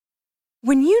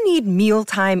When you need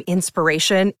mealtime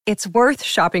inspiration, it's worth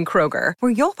shopping Kroger,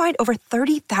 where you'll find over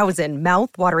 30,000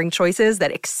 mouth-watering choices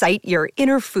that excite your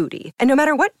inner foodie. And no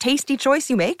matter what tasty choice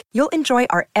you make, you'll enjoy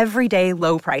our everyday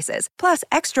low prices, plus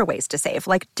extra ways to save,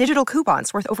 like digital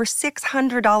coupons worth over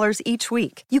 $600 each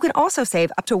week. You can also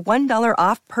save up to $1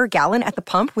 off per gallon at the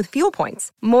pump with fuel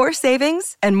points. More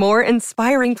savings and more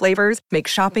inspiring flavors make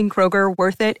shopping Kroger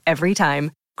worth it every time.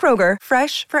 Kroger,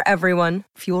 fresh for everyone.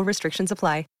 Fuel restrictions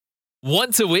apply.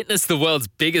 Want to witness the world's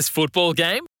biggest football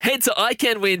game? Head to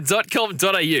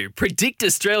iCanWin.com.au, predict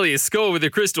Australia's score with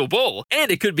a crystal ball, and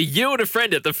it could be you and a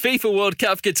friend at the FIFA World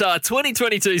Cup Qatar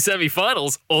 2022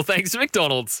 semi-finals, all thanks to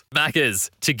McDonald's. Maccas,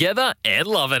 together and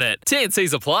loving it.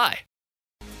 TNCs apply.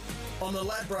 On the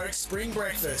Ladbroke Spring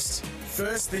Breakfast,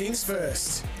 first things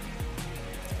first.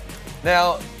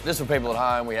 Now, just for people at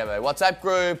home, we have a WhatsApp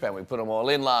group and we put them all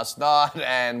in last night.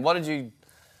 And what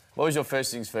was your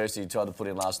first things first that you tried to put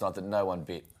in last night that no one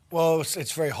bit? Well,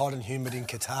 it's very hot and humid in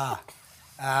Qatar.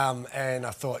 And I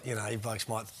thought, you blokes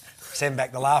might send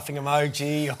back the laughing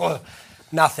emoji or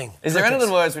nothing. Is there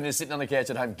anything worse when you're sitting on the couch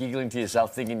at home giggling to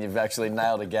yourself thinking you've actually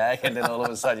nailed a gag and then all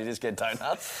of a sudden you just get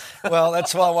donuts? Well,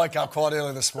 that's why I woke up quite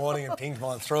early this morning and pinged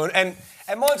mine through it. And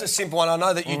mine's a simple one. I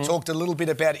know that you talked a little bit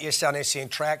about it yesterday on SEN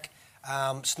Track.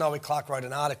 Snowy Clark wrote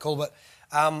an article, but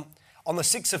on the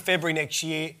 6th of February next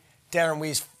year, Darren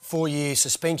Weir's 4-year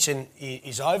suspension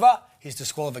is over, his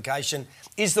disqualification.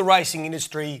 Is the racing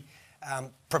industry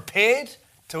prepared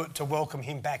to welcome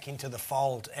him back into the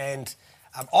fold? And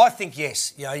I think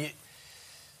yes.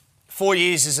 4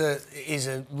 years is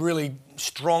a really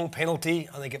strong penalty.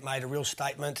 I think it made a real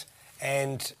statement,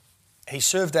 and he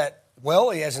served that well.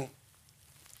 He hasn't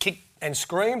kicked and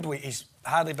screamed. He's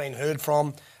hardly been heard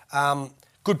from.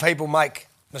 Good people make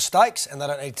mistakes, and they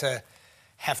don't need to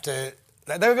have to.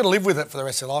 They're going to live with it for the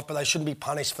rest of their life, but they shouldn't be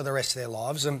punished for the rest of their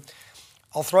lives. And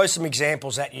I'll throw some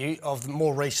examples at you of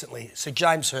more recently. So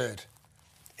James Hird,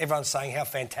 everyone's saying how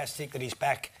fantastic that he's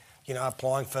back,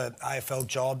 applying for AFL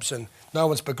jobs, and no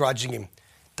one's begrudging him.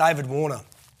 David Warner,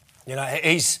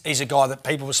 he's a guy that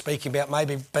people were speaking about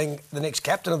maybe being the next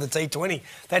captain of the T20.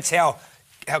 That's how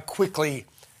quickly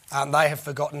they have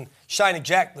forgotten. Shayna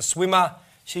Jack, the swimmer,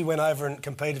 she went over and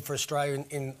competed for Australia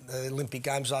in the Olympic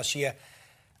Games last year.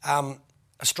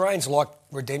 Australians like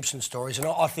redemption stories, and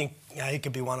I think he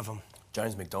could be one of them.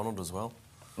 James McDonald as well.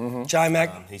 Mm-hmm.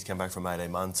 J-Mac. He's come back from 18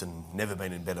 months and never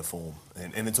been in better form.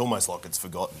 And it's almost like it's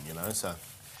forgotten, So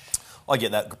I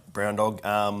get that, Brown Dog.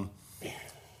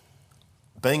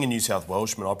 Being a New South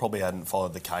Welshman, I probably hadn't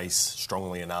followed the case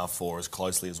strongly enough or as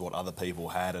closely as what other people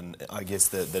had. And I guess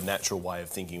the natural way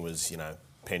of thinking was,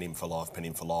 pen him for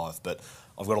life. But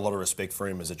I've got a lot of respect for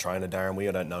him as a trainer, Darren Weir.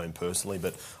 I don't know him personally,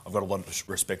 but I've got a lot of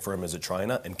respect for him as a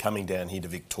trainer. And coming down here to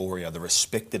Victoria, the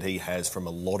respect that he has from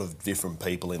a lot of different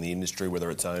people in the industry,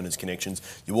 whether it's owners, connections.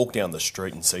 You walk down the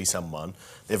street and see someone,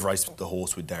 they've raced the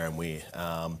horse with Darren Weir.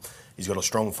 He's got a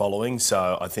strong following,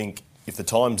 so I think if the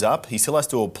time's up, he still has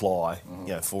to apply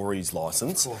for his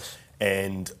licence.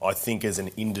 And I think as an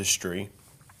industry,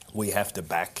 we have to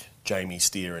back Jamie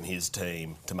Steer and his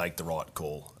team to make the right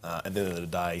call. At the end of the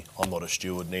day, I'm not a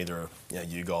steward, neither are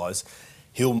you guys.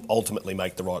 He'll ultimately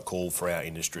make the right call for our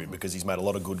industry because he's made a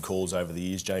lot of good calls over the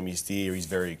years. Jamie Steer, he's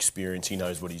very experienced, he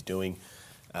knows what he's doing.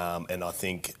 And I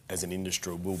think as an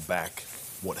industry, we'll back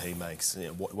what he makes,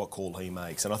 what call he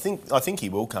makes. And I think he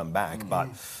will come back, but...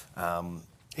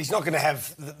 he's not going to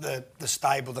have the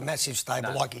stable, the massive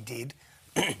stable like he did.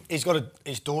 He's got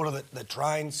his daughter that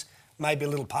trains, maybe a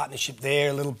little partnership there,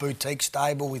 a little boutique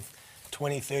stable with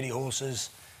 20, 30 horses.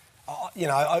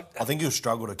 I think he'll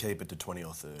struggle to keep it to 20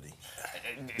 or 30.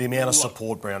 The amount of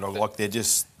support, Brown Dog, they're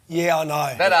just... Yeah, I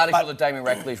know. That article that Damien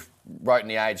Ratcliffe wrote in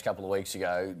The Age a couple of weeks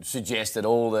ago suggested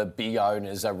all the big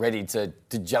owners are ready to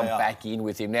jump back in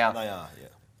with him. Now, they are,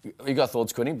 You got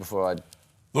thoughts, Quinny, before I...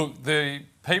 Look, the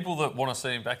people that want to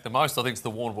see him back the most, I think, is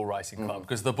the Warrnambool Racing Club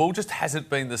because the bull just hasn't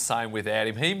been the same without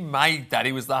him. He made that.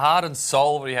 He was the heart and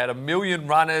soul of it. He had 1 million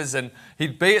runners and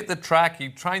he'd be at the track.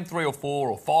 He'd train 3 or 4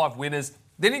 or 5 winners.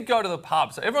 Then he'd go to the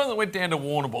pub. So everyone that went down to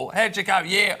Warrnambool, how'd you go?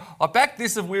 Yeah, I backed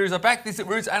this at Weary's, I backed this at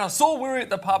Weary's, and I saw Weary at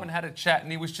the pub and had a chat,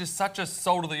 and he was just such a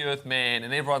salt-of-the-earth man,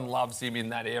 and everyone loves him in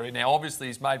that area. Now, obviously,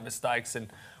 he's made mistakes,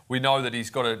 and we know that he's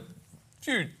got a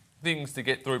few things to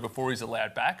get through before he's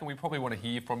allowed back, and we probably want to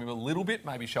hear from him a little bit,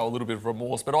 maybe show a little bit of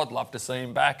remorse, but I'd love to see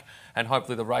him back, and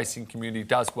hopefully the racing community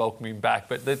does welcome him back.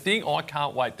 But the thing I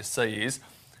can't wait to see is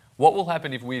what will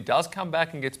happen if Weir does come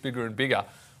back and gets bigger and bigger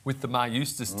with the Mar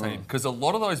Eustace team, because a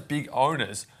lot of those big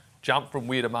owners jump from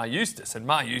Weir to Mar Eustace, and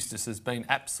Mar Eustace has been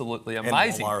absolutely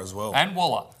amazing. And Waller as well. And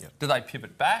Waller. Yep. Do they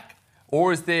pivot back?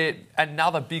 Or is there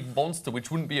another big monster, which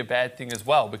wouldn't be a bad thing as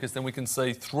well, because then we can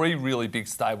see 3 really big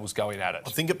stables going at it?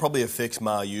 I think it probably affects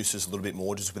Mar Eustace a little bit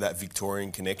more just with that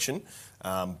Victorian connection.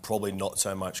 Probably not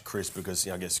so much Chris because,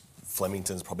 I guess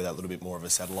Flemington's probably that little bit more of a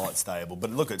satellite stable. But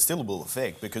look, it still will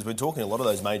affect because we're talking a lot of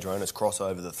those major owners cross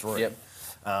over the 3. Yep.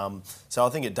 So I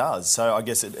think it does. So I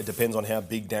guess it depends on how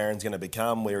big Darren's going to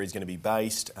become, where he's going to be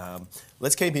based.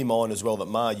 Let's keep in mind as well that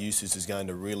Mar Eustace is going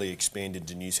to really expand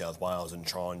into New South Wales and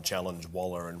try and challenge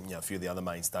Waller and a few of the other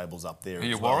main stables up there. Are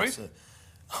you worried? So,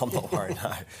 I'm not worried,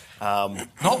 no.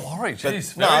 Not worried,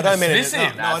 jeez. No, I don't mean it.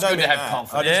 Dismissive. No, it's good to have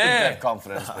confidence. It's good to have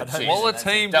confidence. But geez, Waller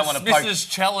team don't wanna dismisses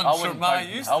challenge from Mar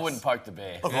Eustace. I wouldn't poke the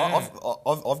bear. Look,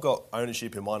 I've got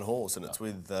ownership in one horse, and it's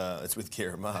with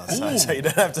Kieran Maher. So you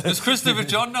don't have to. Does Christopher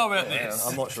John know about this?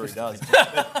 I'm not sure he does.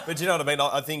 but you know what I mean.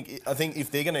 I think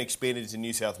if they're going to expand it into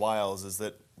New South Wales, is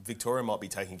that Victoria might be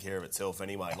taking care of itself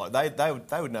anyway. Like they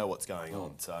would know what's going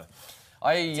on. So.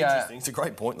 It's interesting. It's a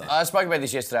great point, though. I spoke about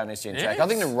this yesterday on SCN Track. Yes. I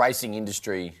think the racing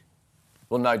industry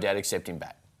will no doubt accept him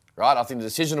back, right? I think the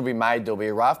decision will be made. There'll be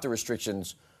a raft of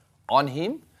restrictions on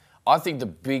him. I think the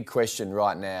big question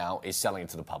right now is selling it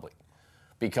to the public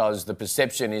because the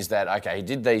perception is that, okay, he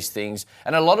did these things.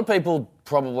 And a lot of people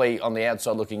probably on the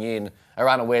outside looking in are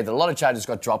unaware that a lot of charges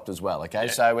got dropped as well, okay?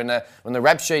 Yeah. So when the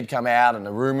rap sheet come out and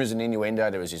the rumours and innuendo,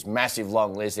 there was this massive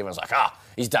long list. Everyone's like,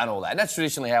 he's done all that. And that's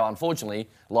traditionally how, unfortunately,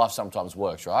 life sometimes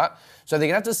works, right? So they're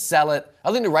going to have to sell it.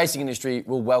 I think the racing industry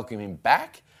will welcome him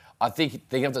back. I think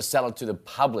they're going to have to sell it to the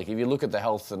public. If you look at the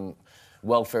health and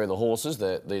welfare of the horses,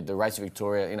 the Racing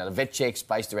Victoria, the vet checks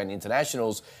based around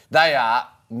internationals, they are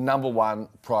number one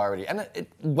priority. And it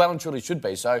well and truly should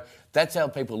be. So that's how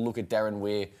people look at Darren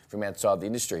Weir from outside the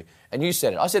industry. And you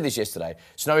said it. I said this yesterday.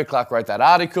 Snowy Clark wrote that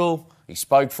article. He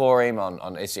spoke for him on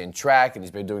SCN Track and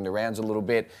he's been doing the rounds a little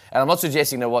bit. And I'm not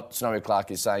suggesting that what Snowy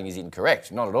Clark is saying is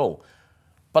incorrect. Not at all.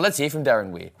 But let's hear from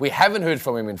Darren Weir. We haven't heard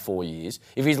from him in 4 years.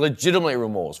 If he's legitimately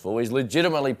remorseful, he's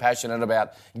legitimately passionate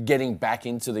about getting back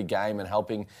into the game and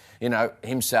helping,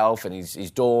 himself and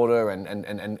his daughter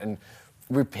and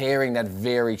repairing that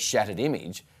very shattered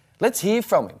image, let's hear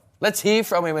from him. Let's hear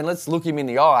from him and let's look him in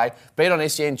the eye, be it on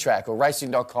SCN Track or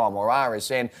Racing.com or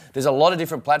RSN. There's a lot of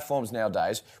different platforms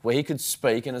nowadays where he could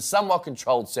speak in a somewhat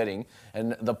controlled setting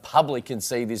and the public can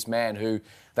see this man who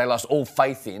they lost all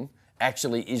faith in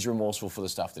actually is remorseful for the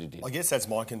stuff that he did. I guess that's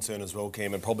my concern as well,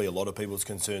 Cam, and probably a lot of people's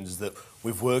concerns is that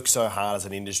we've worked so hard as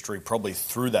an industry probably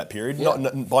through that period,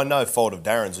 not by no fault of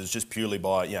Darren's, it's just purely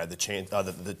by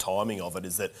the timing of it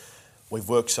is that we've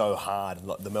worked so hard,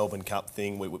 like the Melbourne Cup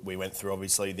thing, we went through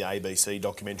obviously the ABC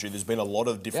documentary. There's been a lot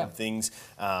of different things.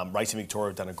 Racing Victoria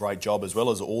have done a great job as well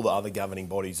as all the other governing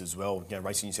bodies as well.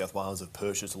 Racing New South Wales have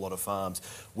purchased a lot of farms.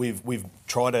 We've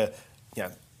tried to,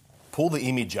 pull the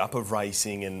image up of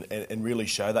racing and really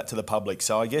show that to the public.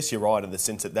 So I guess you're right in the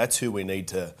sense that that's who we need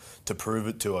to prove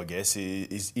it to, I guess,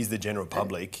 is the general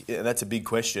public. And that's a big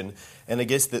question. And I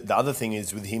guess the other thing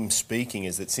is with him speaking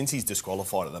is that since he's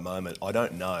disqualified at the moment, I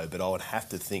don't know, but I would have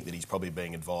to think that he's probably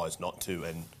being advised not to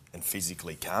and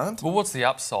physically can't. Well, what's the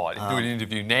upside in doing an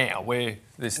interview now where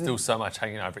there's still so much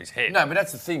hanging over his head? No, but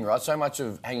that's the thing, right? So much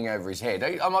of hanging over his head.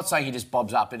 I'm not saying he just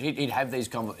bobs up, but he'd have these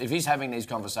if he's having these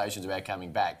conversations about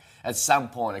coming back, at some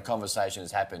point a conversation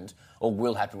has happened or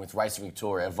will happen with Racing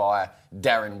Victoria via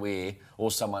Darren Weir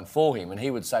or someone for him, and he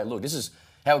would say, look, this is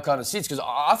how it kind of sits, because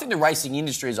I think the racing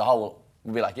industry as a whole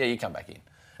would be like, yeah, you come back in.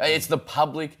 It's the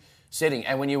public setting,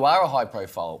 and when you are a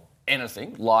high-profile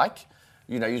anything, like,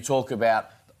 you talk about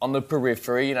on the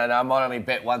periphery, I might only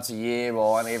bet once a year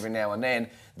or only every now and then.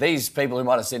 These people who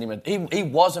might have sent him, he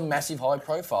was a massive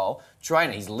high-profile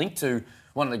trainer. He's linked to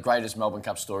one of the greatest Melbourne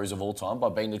Cup stories of all time by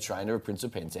being the trainer of Prince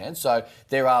of Penzance. So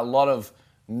there are a lot of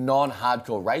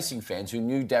non-hardcore racing fans who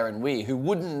knew Darren Weir who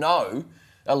wouldn't know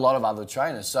a lot of other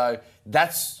trainers. So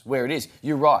that's where it is.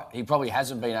 You're right. He probably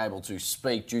hasn't been able to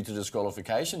speak due to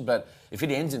disqualification, but if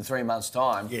it ends in 3 months'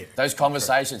 time, those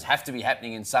conversations have to be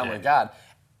happening in some regard.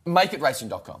 Make it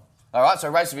racing.com. All right, so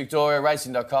Racing Victoria,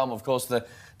 racing.com, of course, there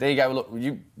you go. Look,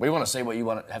 we want to see what you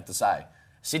want to have to say.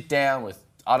 Sit down with,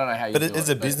 I don't know how you do it. But as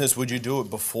a business, would you do it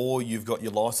before you've got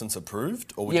your licence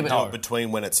approved? Or would you do it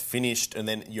between when it's finished and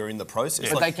then you're in the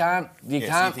process? But they can't,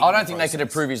 I don't think they could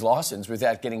approve his licence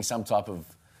without getting some type of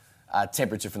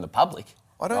temperature from the public.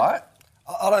 I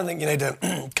don't think you need to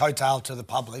coattail to the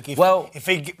public. If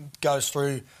he goes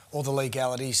through all the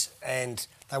legalities and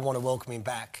they want to welcome him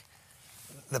back,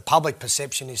 the public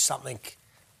perception is something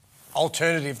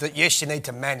alternative that, yes, you need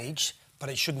to manage, but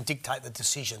it shouldn't dictate the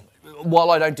decision.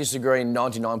 While I don't disagree in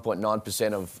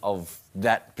 99.9% of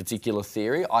that particular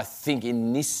theory, I think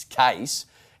in this case,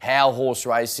 how horse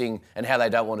racing and how they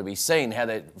don't want to be seen, how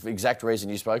the exact reason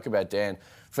you spoke about, Dan,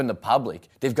 from the public.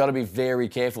 They've got to be very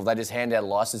careful. They just hand out a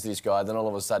licence to this guy, then all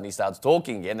of a sudden he starts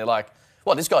talking again. They're like,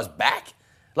 what, this guy's back?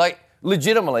 Like,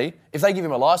 legitimately, if they give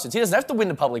him a licence, he doesn't have to win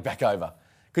the public back over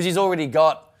because he's already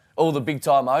got all the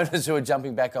big-time owners who are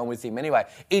jumping back on with him anyway.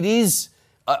 It is...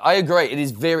 I agree.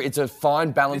 It's a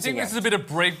fine balancing act. You think act. this is a bit of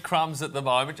breadcrumbs at the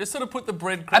moment? Just sort of put the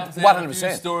breadcrumbs out 100%. a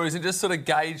few stories and just sort of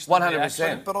gauge the 100%.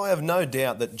 reaction. But I have no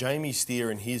doubt that Jamie Steer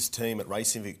and his team at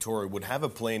Racing Victoria would have a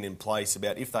plan in place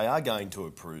about if they are going to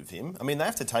approve him. I mean, they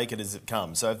have to take it as it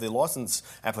comes. So if their licence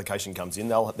application comes in,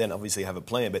 they'll then obviously have a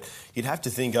plan. But you'd have to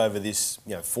think over this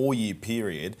 4-year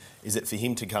period, is it for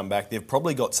him to come back? They've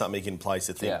probably got something in place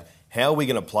to think, how are we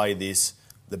going to play this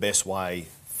the best way,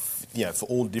 for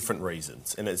all different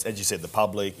reasons. And it's, as you said, the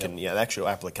public and the actual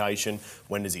application,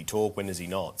 when does he talk, when does he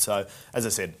not? So, as I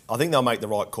said, I think they'll make the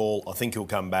right call. I think he'll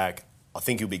come back. I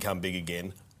think he'll become big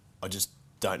again. I just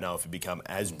don't know if he'll become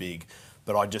as big,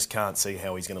 but I just can't see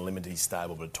how he's going to limit his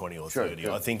stable to 20 or 30.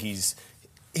 Sure. I think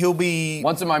he'll be...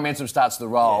 Once the momentum starts to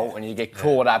roll and you get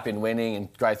caught up in winning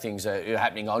and great things are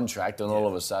happening on track, then all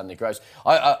of a sudden it grows.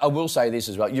 I will say this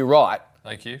as well. You're right.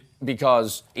 Thank you.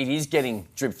 Because it is getting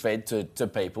drip-fed to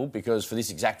people because for this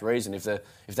exact reason, if the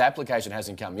application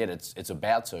hasn't come yet, it's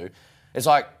about to. It's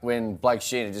like when Blake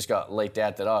Shin just got leaked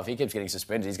out that, if he keeps getting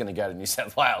suspended, he's going to go to New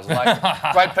South Wales. Like,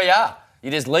 great PR. You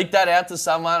just leak that out to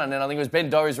someone, and then I think it was Ben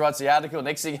Dorries writes the article.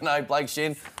 Next thing you know, Blake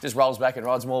Shin just rolls back and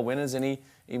rides more winners, and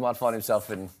he might find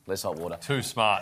himself in less hot water. Too smart.